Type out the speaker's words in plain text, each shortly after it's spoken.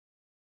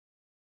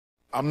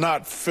I'm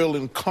not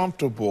feeling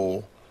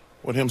comfortable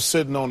with him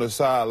sitting on the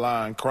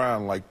sideline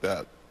crying like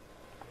that.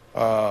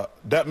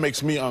 That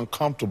makes me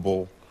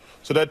uncomfortable.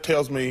 So that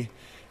tells me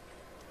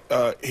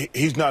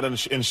he's not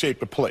in shape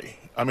to play.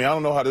 I mean, I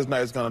don't know how this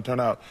night is going to turn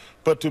out.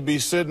 But to be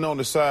sitting on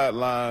the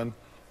sideline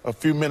a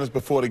few minutes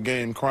before the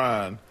game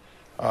crying,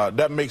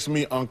 that makes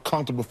me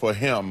uncomfortable for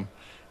him.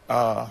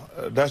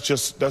 That's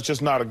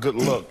just not a good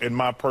look, in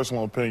my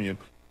personal opinion.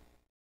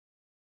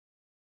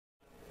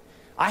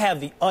 I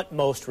have the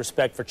utmost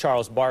respect for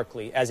Charles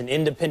Barkley as an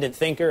independent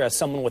thinker, as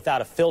someone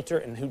without a filter,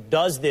 and who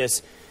does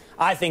this,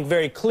 I think,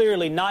 very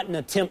clearly, not in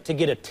an attempt to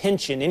get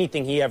attention,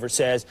 anything he ever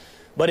says,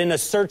 but in a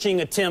searching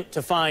attempt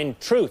to find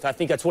truth. I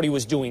think that's what he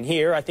was doing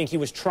here. I think he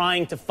was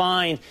trying to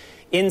find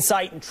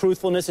insight and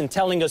truthfulness and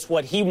telling us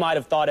what he might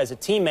have thought as a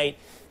teammate.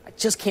 I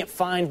just can't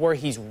find where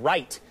he's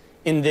right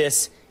in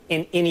this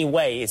in any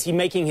way. Is he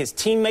making his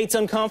teammates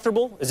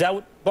uncomfortable? Is that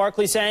what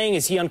Barkley's saying?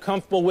 Is he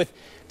uncomfortable with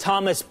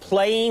Thomas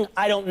playing?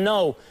 I don't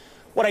know.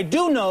 What I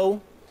do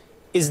know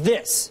is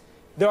this.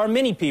 There are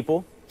many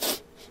people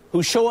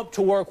who show up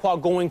to work while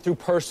going through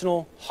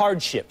personal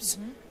hardships.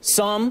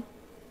 Some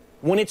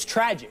when it's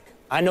tragic.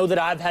 I know that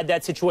I've had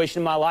that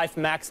situation in my life,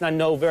 Max, and I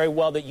know very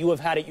well that you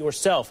have had it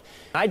yourself.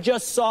 I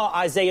just saw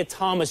Isaiah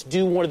Thomas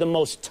do one of the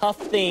most tough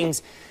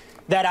things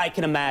that I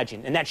can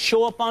imagine, and that's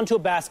show up onto a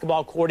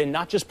basketball court and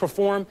not just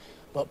perform,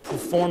 but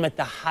perform at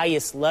the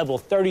highest level.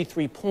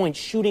 33 points,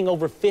 shooting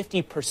over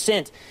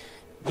 50%.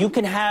 You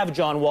can have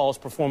John Wall's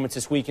performance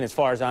this weekend as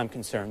far as I'm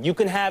concerned. You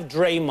can have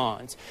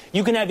Draymond's.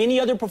 You can have any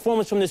other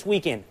performance from this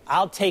weekend.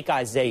 I'll take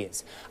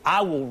Isaiah's.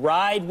 I will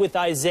ride with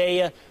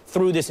Isaiah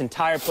through this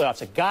entire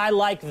playoffs. A guy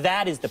like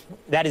that is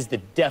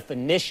the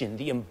definition,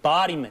 the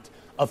embodiment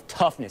of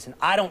toughness. And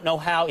I don't know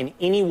how in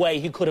any way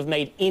he could have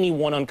made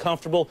anyone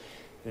uncomfortable.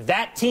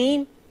 That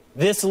team,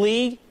 this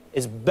league,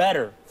 is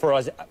better for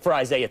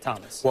Isaiah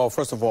Thomas. Well,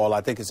 first of all, I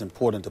think it's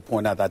important to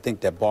point out that I think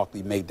that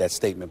Barkley made that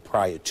statement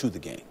prior to the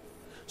game.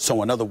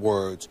 So, in other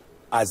words,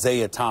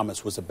 Isaiah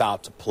Thomas was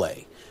about to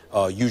play.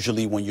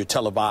 Usually when you're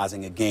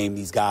televising a game,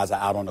 these guys are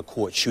out on the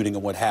court shooting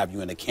and what have you,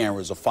 and the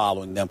cameras are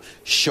following them,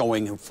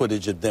 showing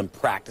footage of them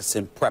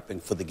practicing,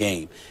 prepping for the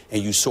game.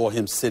 And you saw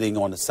him sitting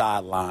on the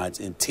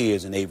sidelines in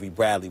tears, and Avery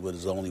Bradley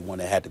was the only one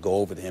that had to go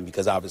over to him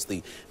because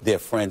obviously they're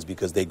friends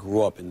because they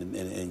grew up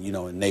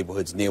in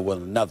neighborhoods near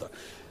one another.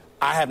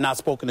 I have not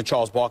spoken to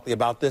Charles Barkley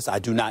about this. I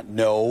do not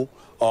know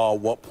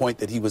what point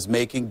that he was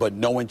making, but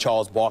knowing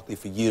Charles Barkley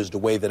for years the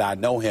way that I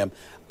know him,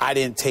 I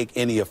didn't take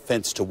any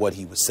offense to what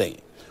he was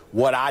saying.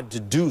 What I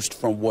deduced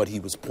from what he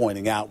was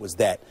pointing out was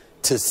that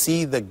to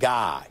see the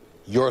guy,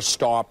 your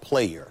star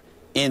player,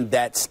 in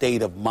that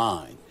state of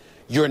mind,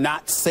 you're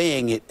not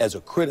saying it as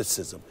a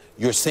criticism.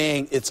 You're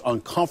saying it's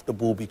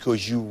uncomfortable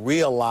because you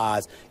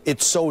realize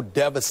it's so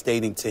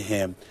devastating to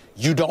him,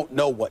 you don't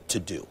know what to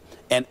do.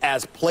 And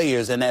as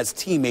players and as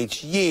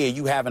teammates, yeah,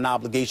 you have an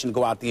obligation to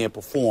go out there and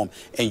perform.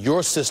 And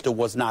your sister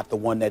was not the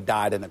one that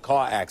died in a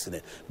car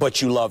accident,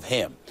 but you love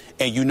him.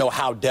 And you know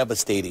how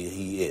devastating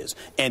he is.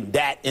 And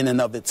that in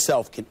and of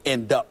itself can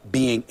end up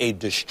being a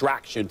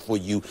distraction for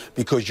you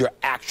because you're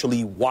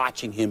actually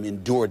watching him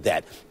endure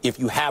that. If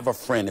you have a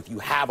friend, if you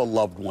have a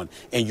loved one,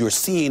 and you're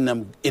seeing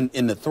them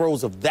in the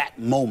throes of that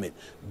moment,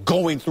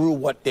 going through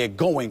what they're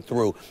going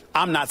through,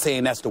 I'm not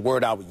saying that's the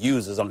word I would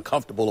use, is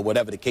uncomfortable or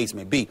whatever the case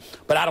may be,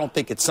 but I don't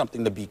think it's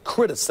something to be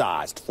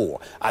criticized for.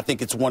 I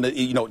think it's one of,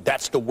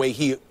 that's the way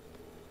he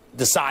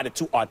decided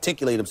to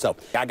articulate himself.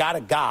 I got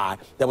a guy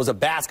that was a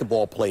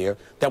basketball player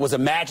that was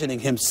imagining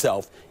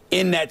himself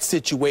in that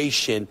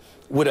situation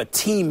with a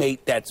teammate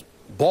that's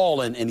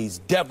balling and he's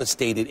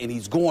devastated and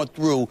he's going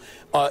through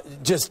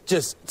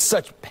just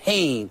such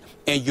pain,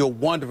 and you're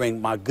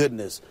wondering, my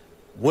goodness,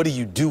 what do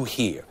you do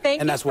here?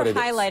 Thank you for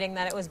highlighting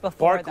that it was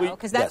before, Barkley, though,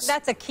 because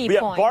that's a key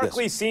point.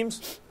 Barkley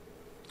seems...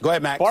 Go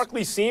ahead, Max.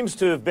 Barkley seems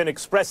to have been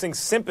expressing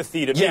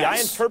sympathy to me. I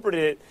interpreted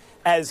it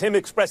as him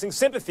expressing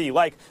sympathy,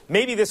 like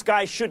maybe this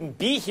guy shouldn't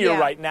be here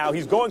right now.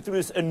 He's going through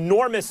this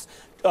enormous,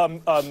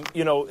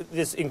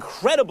 this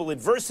incredible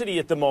adversity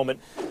at the moment.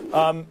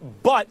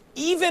 But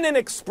even in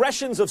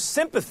expressions of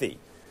sympathy,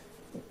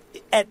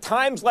 at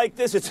times like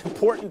this, it's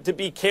important to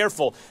be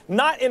careful.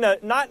 Not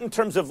in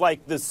terms of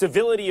like the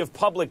civility of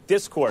public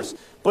discourse,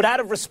 but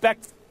out of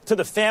respect to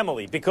the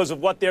family because of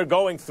what they're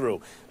going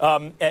through.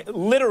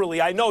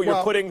 Literally, I know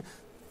you're putting,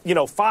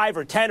 5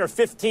 or 10 or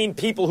 15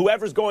 people,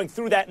 whoever's going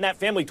through that in that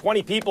family,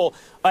 20 people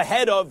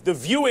ahead of the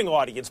viewing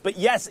audience. But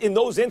yes, in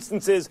those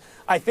instances,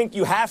 I think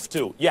you have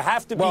to. You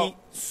have to be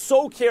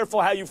so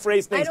careful how you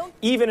phrase things,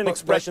 even in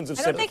expressions of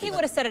sympathy. I don't think he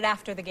would have said it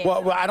after the game.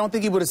 Well, I don't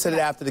think he would have said it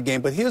after the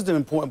game. But here's the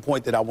important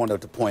point that I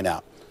wanted to point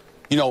out.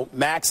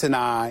 Max and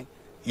I,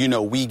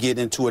 we get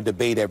into a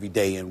debate every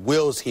day, and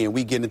Will's here, and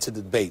we get into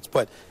the debates.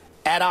 But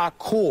at our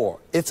core,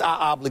 it's our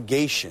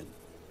obligation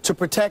to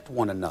protect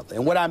one another.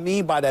 And what I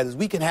mean by that is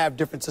we can have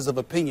differences of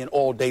opinion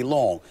all day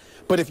long.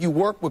 But if you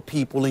work with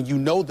people and you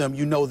know them,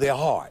 you know their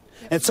heart.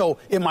 And so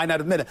it might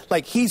not admit it.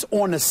 Like he's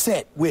on the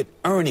set with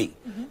Ernie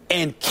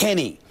and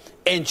Kenny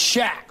and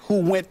Shaq,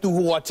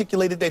 who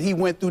articulated that he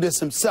went through this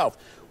himself.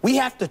 We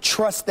have to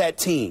trust that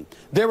team.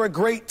 They're a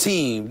great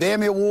team. They're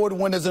Emmy Award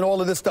winners and all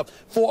of this stuff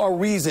for a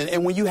reason.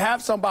 And when you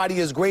have somebody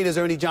as great as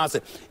Ernie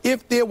Johnson,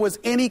 if there was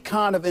any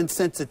kind of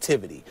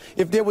insensitivity,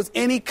 if there was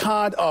any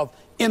kind of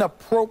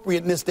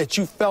inappropriateness that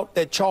you felt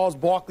that Charles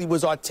Barkley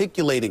was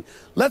articulating,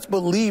 let's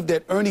believe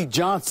that Ernie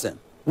Johnson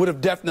would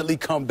have definitely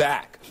come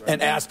back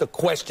and asked a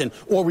question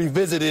or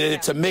revisited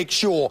it to make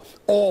sure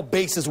all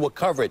bases were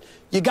covered.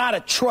 You got to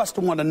trust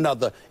one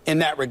another in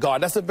that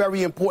regard. That's a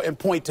very important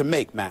point to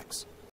make, Max.